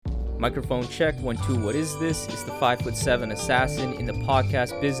Microphone check, 1-2, what is this? It's the 5'7" assassin in the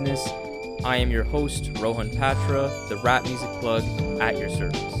podcast business. I am your host, Rohan Patra, the rap music plug at your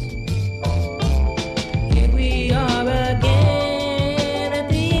service. Here we are again at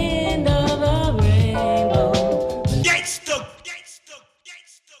the end of a rainbow.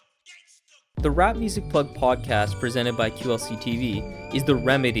 The Rap Music Plug podcast presented by QLC TV is the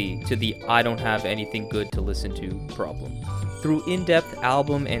remedy to the I don't have anything good to listen to problem. Through in-depth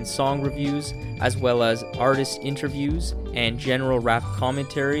album and song reviews, as well as artist interviews and general rap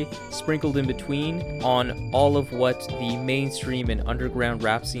commentary sprinkled in between on all of what the mainstream and underground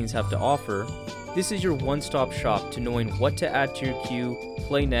rap scenes have to offer, this is your one-stop shop to knowing what to add to your queue,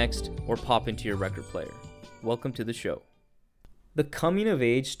 play next, or pop into your record player. Welcome to the show. The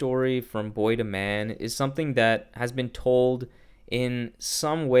coming-of-age story from boy to man is something that has been told in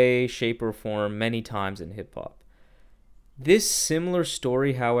some way, shape, or form many times in hip-hop. This similar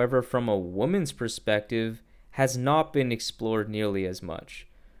story, however, from a woman's perspective, has not been explored nearly as much.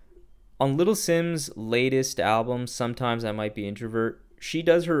 On Lil Simz' latest album, Sometimes I Might Be Introvert, she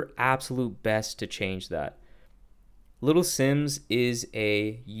does her absolute best to change that. Lil Simz is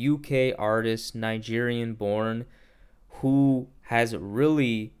a UK artist, Nigerian-born, who has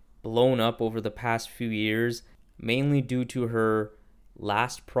really blown up over the past few years, mainly due to her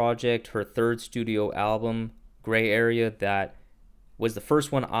last project, her third studio album, Gray Area, that was the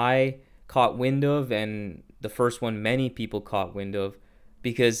first one I caught wind of and the first one many people caught wind of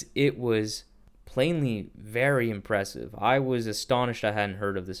because it was plainly very impressive. I was astonished I hadn't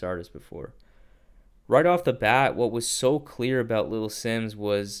heard of this artist before. Right off the bat, what was so clear about Lil Simz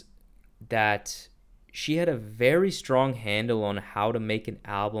was that she had a very strong handle on how to make an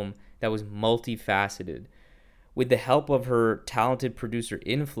album that was multifaceted. With the help of her talented producer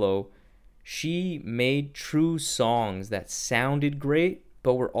Inflow, she made true songs that sounded great,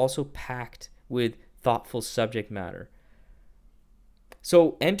 but were also packed with thoughtful subject matter.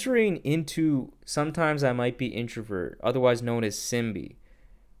 So entering into Sometimes I Might Be Introvert, otherwise known as Simbi,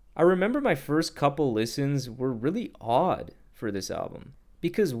 I remember my first couple listens were really odd for this album.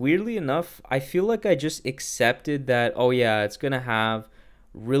 Because weirdly enough, I feel like I just accepted that, oh yeah, it's going to have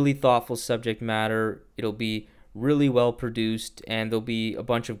really thoughtful subject matter, it'll be really well produced, and there'll be a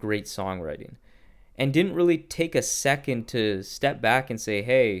bunch of great songwriting. And didn't really take a second to step back and say,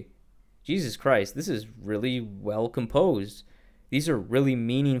 hey, Jesus Christ, this is really well composed. These are really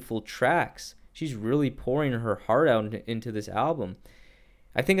meaningful tracks. She's really pouring her heart out into this album.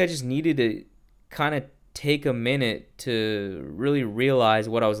 I think I just needed to kind of take a minute to really realize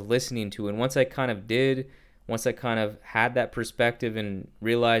what I was listening to. And once I kind of had that perspective and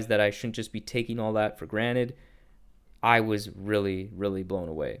realized that I shouldn't just be taking all that for granted, I was really, really blown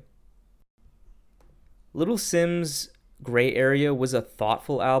away. Lil Simz' Gray Area was a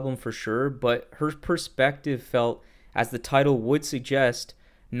thoughtful album for sure, but her perspective felt, as the title would suggest,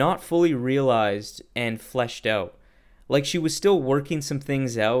 not fully realized and fleshed out. Like she was still working some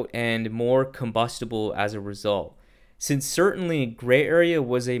things out and more combustible as a result. Since certainly Gray Area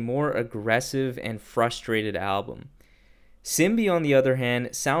was a more aggressive and frustrated album. Simbi, on the other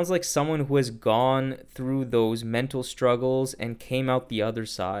hand, sounds like someone who has gone through those mental struggles and came out the other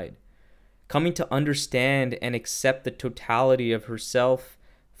side, coming to understand and accept the totality of herself,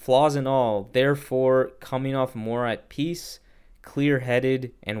 flaws and all, therefore coming off more at peace,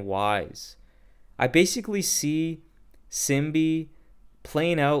 clear-headed, and wise. I basically see Simbi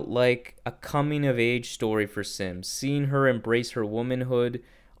playing out like a coming-of-age story for Simz, seeing her embrace her womanhood,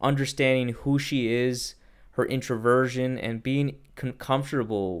 understanding who she is, her introversion, and being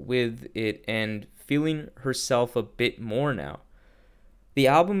comfortable with it and feeling herself a bit more now. The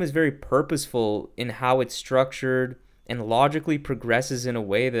album is very purposeful in how it's structured and logically progresses in a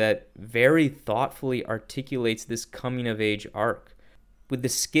way that very thoughtfully articulates this coming-of-age arc, with the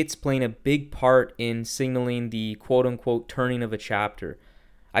skits playing a big part in signaling the quote-unquote turning of a chapter.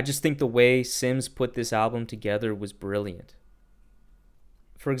 I just think the way Simz put this album together was brilliant.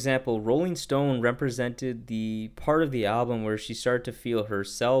 For example, Rolling Stone represented the part of the album where she started to feel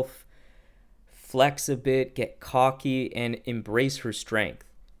herself flex a bit, get cocky, and embrace her strength,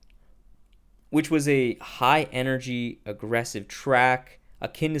 which was a high-energy, aggressive track,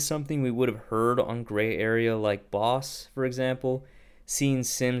 akin to something we would have heard on Gray Area like Boss, for example, seeing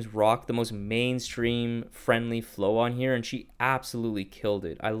Simz rock the most mainstream, friendly flow on here, and she absolutely killed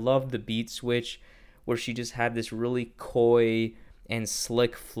it. I loved the beat switch where she just had this really coy and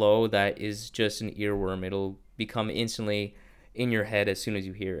slick flow that is just an earworm. It'll become instantly in your head as soon as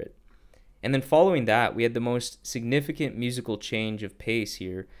you hear it. And then following that, we had the most significant musical change of pace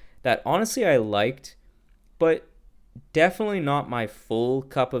here that honestly I liked, but Definitely not my full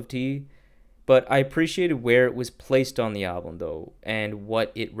cup of tea, but I appreciated where it was placed on the album, though, and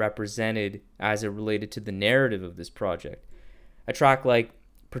what it represented as it related to the narrative of this project. A track like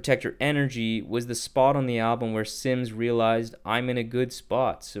Protect Your Energy was the spot on the album where Simz realized I'm in a good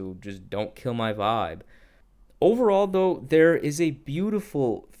spot, so just don't kill my vibe. Overall, though, there is a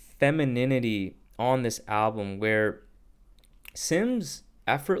beautiful femininity on this album where Simz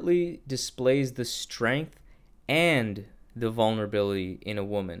effortlessly displays the strength and the vulnerability in a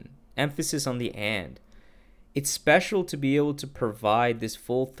woman. Emphasis on the and. It's special to be able to provide this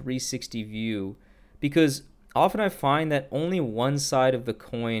full 360 view because often I find that only one side of the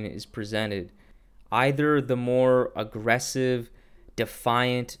coin is presented. Either the more aggressive,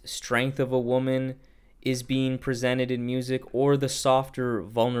 defiant strength of a woman is being presented in music, or the softer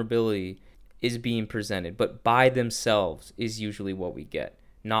vulnerability is being presented, but by themselves is usually what we get,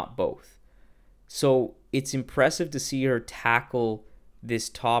 not both. So it's impressive to see her tackle this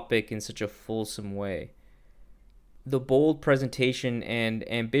topic in such a fulsome way. The bold presentation and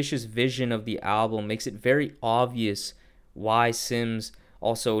ambitious vision of the album makes it very obvious why Simz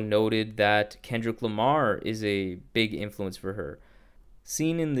also noted that Kendrick Lamar is a big influence for her.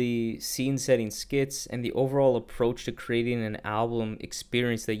 Seen in the scene setting skits and the overall approach to creating an album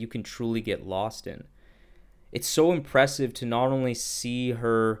experience that you can truly get lost in. It's so impressive to not only see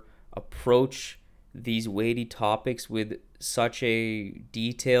her approach these weighty topics with such a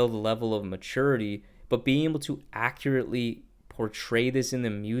detailed level of maturity, but being able to accurately portray this in the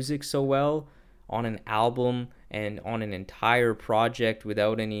music so well on an album and on an entire project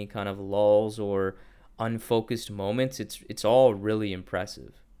without any kind of lulls or unfocused moments, it's all really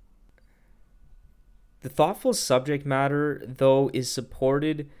impressive. The thoughtful subject matter, though, is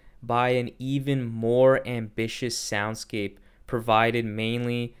supported by an even more ambitious soundscape provided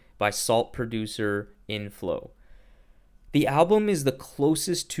mainly by Salt producer Inflow. The album is the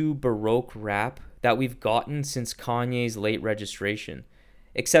closest to Baroque rap that we've gotten since Kanye's Late Registration.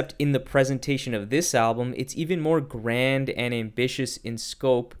 Except in the presentation of this album, it's even more grand and ambitious in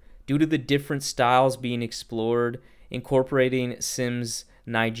scope due to the different styles being explored, incorporating Sim's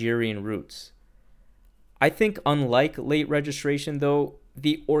Nigerian roots. I think, unlike Late Registration, though,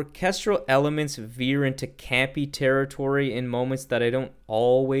 the orchestral elements veer into campy territory in moments that I don't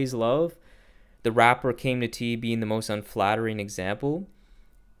always love. The rapper Came to Tea being the most unflattering example.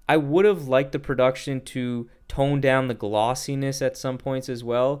 I would have liked the production to tone down the glossiness at some points as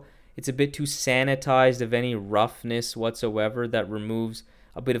well. It's a bit too sanitized of any roughness whatsoever that removes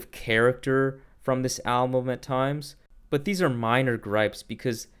a bit of character from this album at times. But these are minor gripes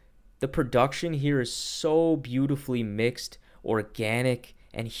because the production here is so beautifully mixed, organic,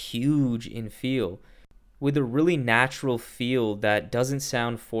 and huge in feel, with a really natural feel that doesn't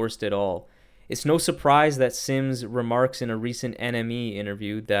sound forced at all. It's no surprise that Simz remarks in a recent NME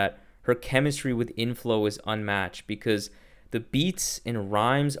interview that her chemistry with Inflow is unmatched because the beats and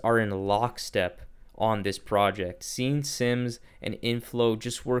rhymes are in lockstep on this project. Seeing Simz and Inflow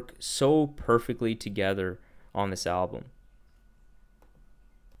just work so perfectly together on this album.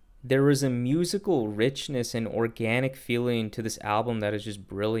 There is a musical richness and organic feeling to this album that is just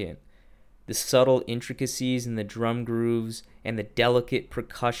brilliant. The subtle intricacies in the drum grooves and the delicate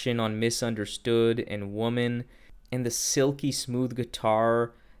percussion on Misunderstood and Woman, and the silky smooth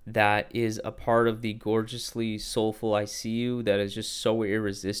guitar that is a part of the gorgeously soulful I See You that is just so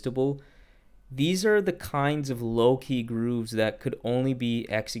irresistible. These are the kinds of low-key grooves that could only be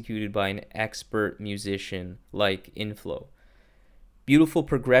executed by an expert musician like Inflow. Beautiful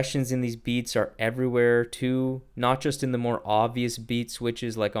progressions in these beats are everywhere too, not just in the more obvious beat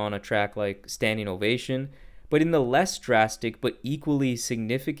switches like on a track like Standing Ovation, but in the less drastic but equally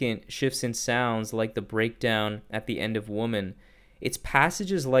significant shifts in sounds like the breakdown at the end of Woman. It's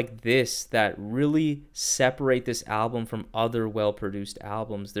passages like this that really separate this album from other well-produced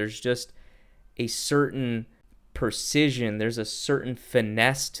albums. There's just a certain precision, there's a certain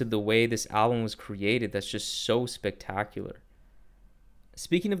finesse to the way this album was created that's just so spectacular.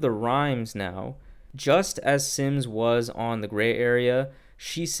 Speaking of the rhymes now, just as Simz was on The Gray Area,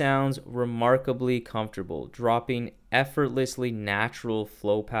 she sounds remarkably comfortable, dropping effortlessly natural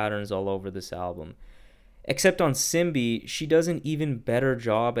flow patterns all over this album. Except on Simbi, she does an even better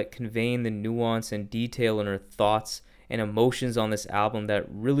job at conveying the nuance and detail in her thoughts and emotions on this album that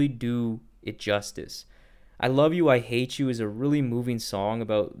really do it justice. I Love You, I Hate You is a really moving song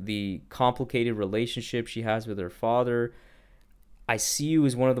about the complicated relationship she has with her father. I See You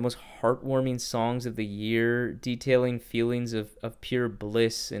is one of the most heartwarming songs of the year, detailing feelings of pure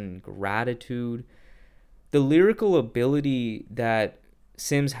bliss and gratitude. The lyrical ability that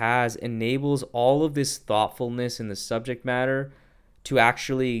Simz has enables all of this thoughtfulness in the subject matter to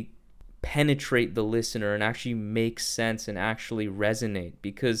actually penetrate the listener and actually make sense and actually resonate,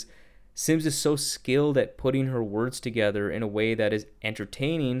 because Simz is so skilled at putting her words together in a way that is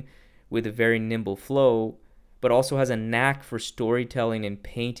entertaining with a very nimble flow, but also has a knack for storytelling and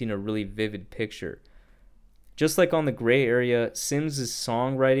painting a really vivid picture. Just like on The Gray Area, Simz'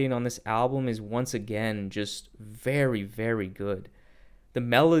 songwriting on this album is once again just very, very good. The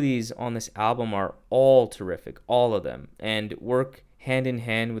melodies on this album are all terrific, all of them, and work hand in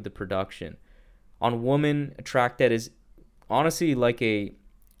hand with the production. On Woman, a track that is honestly like a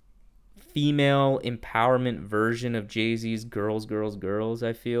female empowerment version of Jay-Z's Girls, Girls, Girls,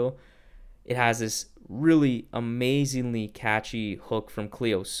 I feel. It has this really amazingly catchy hook from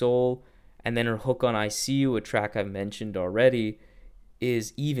Cleo Sol, and then her hook on I See You, a track I've mentioned already,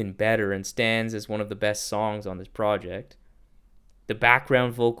 is even better and stands as one of the best songs on this project. The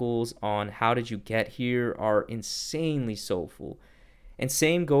background vocals on How Did You Get Here are insanely soulful. And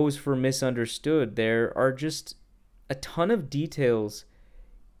same goes for Misunderstood. There are just a ton of details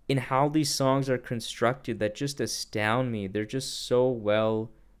in how these songs are constructed that just astound me. They're just so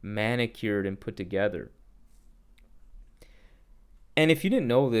well manicured and put together. And if you didn't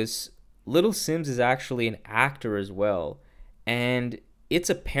know this, Little Simz is actually an actor as well. And it's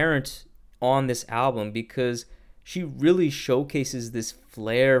apparent on this album because she really showcases this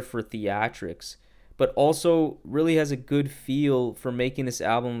flair for theatrics, but also really has a good feel for making this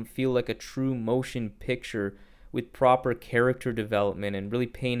album feel like a true motion picture with proper character development and really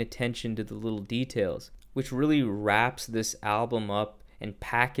paying attention to the little details, which really wraps this album up and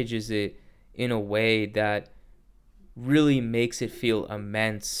packages it in a way that really makes it feel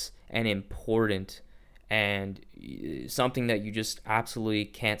immense and important and something that you just absolutely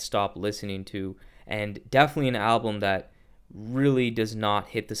can't stop listening to, and definitely an album that really does not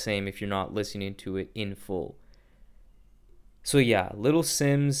hit the same if you're not listening to it in full. So yeah, Little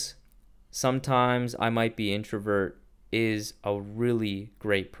Simz, Sometimes I Might Be Introvert, is a really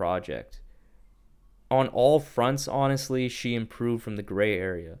great project. On all fronts, honestly, she improved from The Gray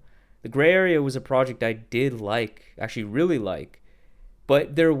Area. The Gray Area was a project I did like, actually really like,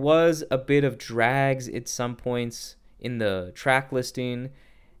 but there was a bit of drags at some points in the track listing,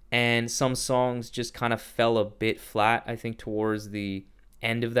 and some songs just kind of fell a bit flat, I think, towards the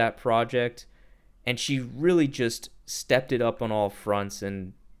end of that project. And she really just stepped it up on all fronts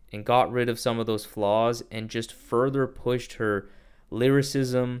and got rid of some of those flaws and just further pushed her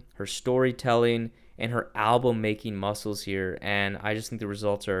lyricism, her storytelling, and her album-making muscles here. And I just think the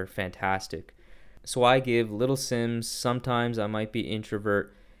results are fantastic. So I give Little Simz, Sometimes I Might Be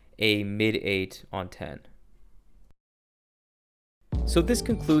Introvert, a mid-8 on 10. So this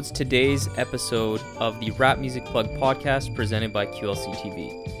concludes today's episode of the Rap Music Plug podcast presented by QLC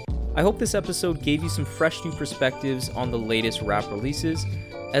TV. I hope this episode gave you some fresh new perspectives on the latest rap releases,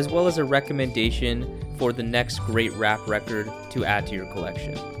 as well as a recommendation for the next great rap record to add to your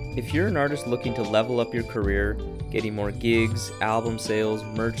collection. If you're an artist looking to level up your career, getting more gigs, album sales,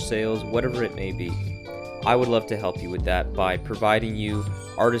 merch sales, whatever it may be, I would love to help you with that by providing you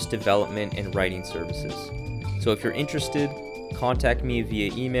artist development and writing services. So if you're interested, contact me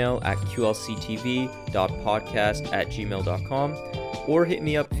via email at qlctv.podcast@gmail.com or hit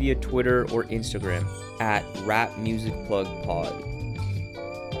me up via Twitter or Instagram at rapmusicplugpod.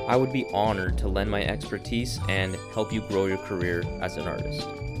 I would be honored to lend my expertise and help you grow your career as an artist.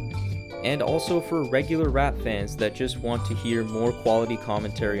 And also for regular rap fans that just want to hear more quality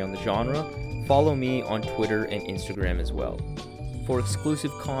commentary on the genre, follow me on Twitter and Instagram as well. For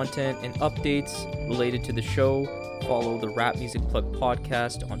exclusive content and updates related to the show, follow the Rap Music Plug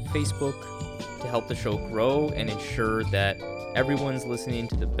podcast on Facebook to help the show grow and ensure that everyone's listening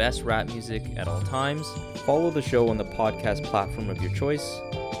to the best rap music at all times. Follow the show on the podcast platform of your choice.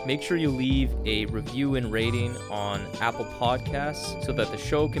 Make sure you leave a review and rating on Apple Podcasts so that the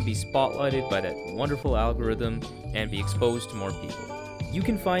show can be spotlighted by that wonderful algorithm and be exposed to more people. You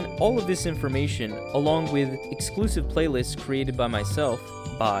can find all of this information along with exclusive playlists created by myself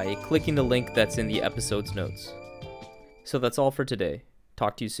by clicking the link that's in the episode's notes. So that's all for today.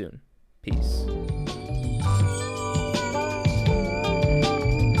 Talk to you soon. Peace.